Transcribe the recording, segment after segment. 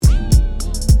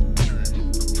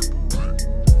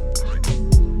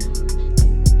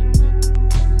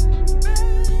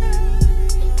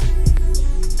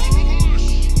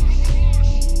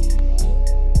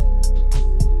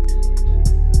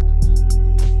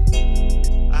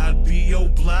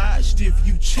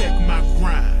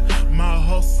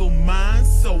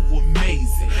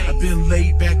Been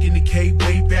laid back in the cave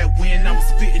way back when I was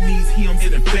spitting these hymns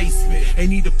in the basement. Ain't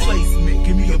need a placement,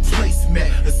 give me a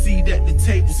placemat. A seat at the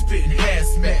table, spitting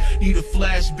hazmat. Need a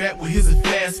flashback with his a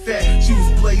fast fact. She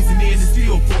was blazing in the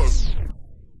steel for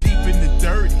deep in the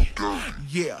dirty.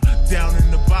 Yeah, down in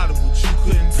the bottom, what you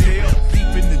couldn't tell.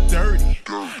 Deep in the dirty.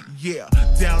 Yeah,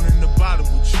 down in the bottom,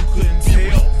 what you couldn't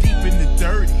tell. Deep in the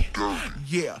dirty.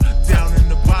 Yeah, down in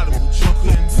the bottom, what you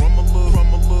couldn't tell. From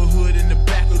a little hood in the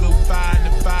back of the fire, in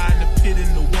the pit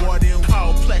in the water, and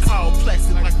all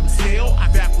plastic like a tail. I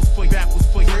backwards for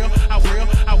real.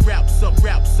 I raps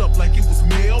up like it was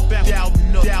mail. Back down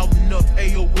enough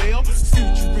AOL.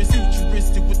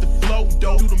 Futuristic with the flow,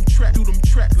 though. Do them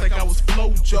tracks like I was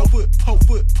Flojo. Foot poke,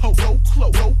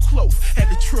 so close. Had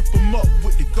to trip them up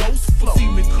with the ghost flow. See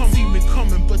me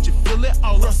coming, but you feel it.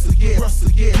 All Russell, yeah.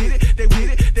 Hit it, they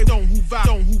with it. They don't who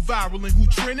viral and who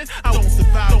trending. I don't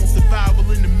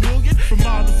survival in a million. From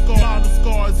all the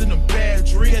scars and a bad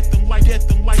dream. Get them like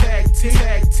tag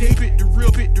team. Pit the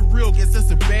real, guess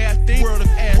that's a bad thing. World of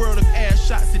ass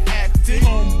shots and acting.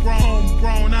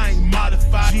 Homegrown, I ain't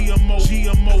modified.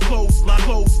 GMO, clothesline.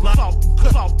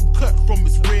 Cut from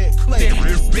his red clay.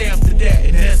 Damn to that,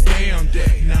 and that's damn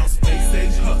day. Now space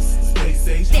age hustle, space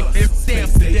age grind, space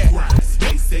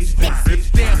age grind. Damn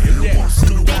to that,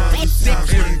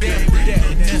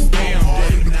 and that's damn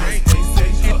day. Now space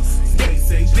age hustle,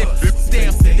 space age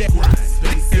damn to that grind,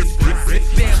 space age grind.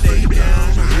 Damn day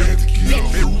down,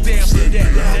 damn to that,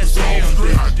 and that's damn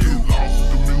day. I get lost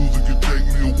with the music, it take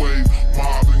me away.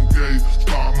 Marvin Gaye,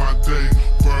 start my day,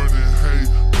 burning hay,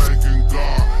 thanking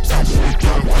God. I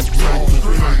lost with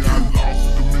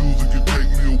the music, it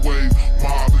take me away.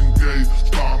 Marvin Gaye,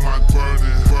 start my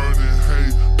burning hay,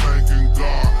 thanking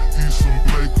God. He's some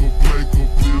Blaker,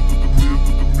 live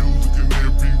with the music in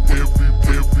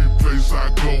every place I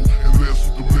go, and mess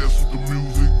with the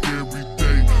music every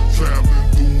day. Traveling,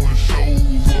 doing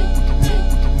shows, up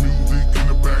with the music in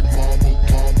the back. Mama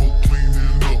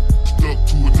cleaning up, stuck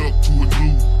to a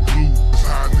glue.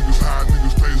 High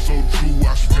niggas stay so true.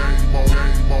 I should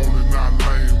game on and not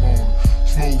lame on it.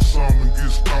 Smoke some and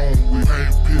get stoned with.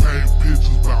 Paint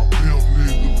pictures about pimp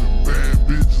niggas and bad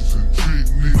bitches and trick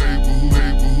niggas.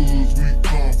 We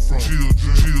come from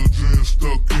children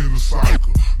stuck in the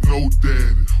cycle. No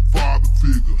daddy, father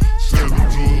figure, selling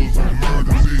drugs and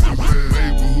murder niggas.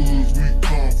 Neighborhoods we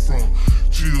come from,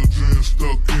 children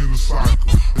stuck in the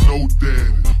cycle. No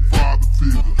daddy, father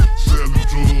figure, selling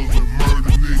drugs and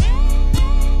murder niggas.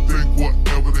 Think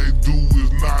whatever they do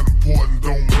is not important,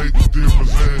 don't make a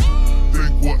difference. And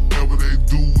think whatever they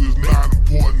do is not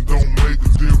important, don't make a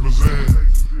difference. And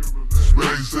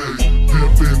space age,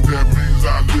 pimpin', that means I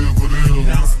live with them.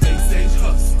 Now space age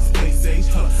hustle, space age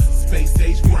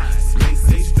grind, space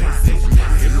age grind.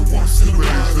 Every once in a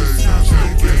while, it's time to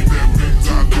get that means I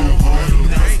live with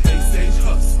them. Now space age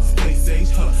hustle,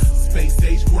 space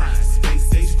age grind, space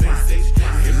age grind.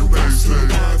 Every once in a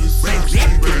while, it's time to get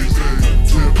that means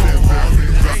I live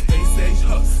with them.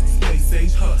 Space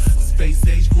age hustle, space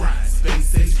age grind,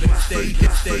 space age grind.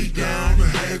 Stay down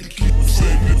and had to keep them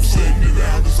setting it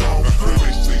out. It's all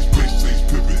space age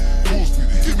pimpin'. Full speed,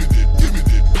 give me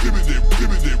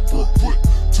that, bro. Put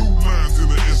 2 lines in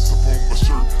the S up on my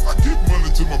shirt. I get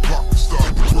money to my pocket,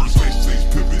 start the first space age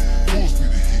pimpin'. Full speed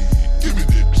ahead, give me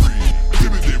that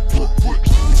bread, bro. Put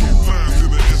 2 lines in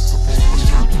the S up on my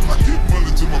shirt. I get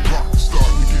money to my pocket, start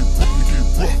to get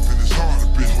rough, and it's hard to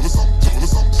bend. Well, it's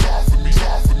something hard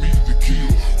for me to kill.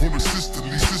 On the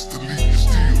sisterly, you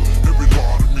steal. Every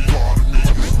part of me is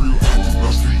real. I do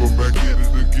not sleep, I'm back at it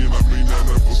again. I mean, I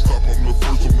never stop. I'm the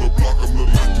first on the block, I'm the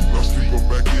last. Do not sleep, I'm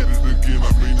back at it again.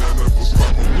 I mean, I never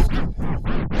stop. I'm the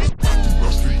do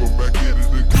not sleep, I'm back at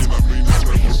it again. I mean, I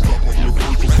never stop. I'm the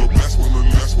first on the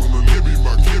last one. Give me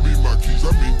my keys.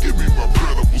 I mean, give me my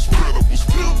breadables.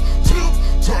 Flip,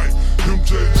 tight,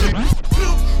 MJG.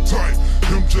 Flip, tight,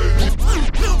 MJG.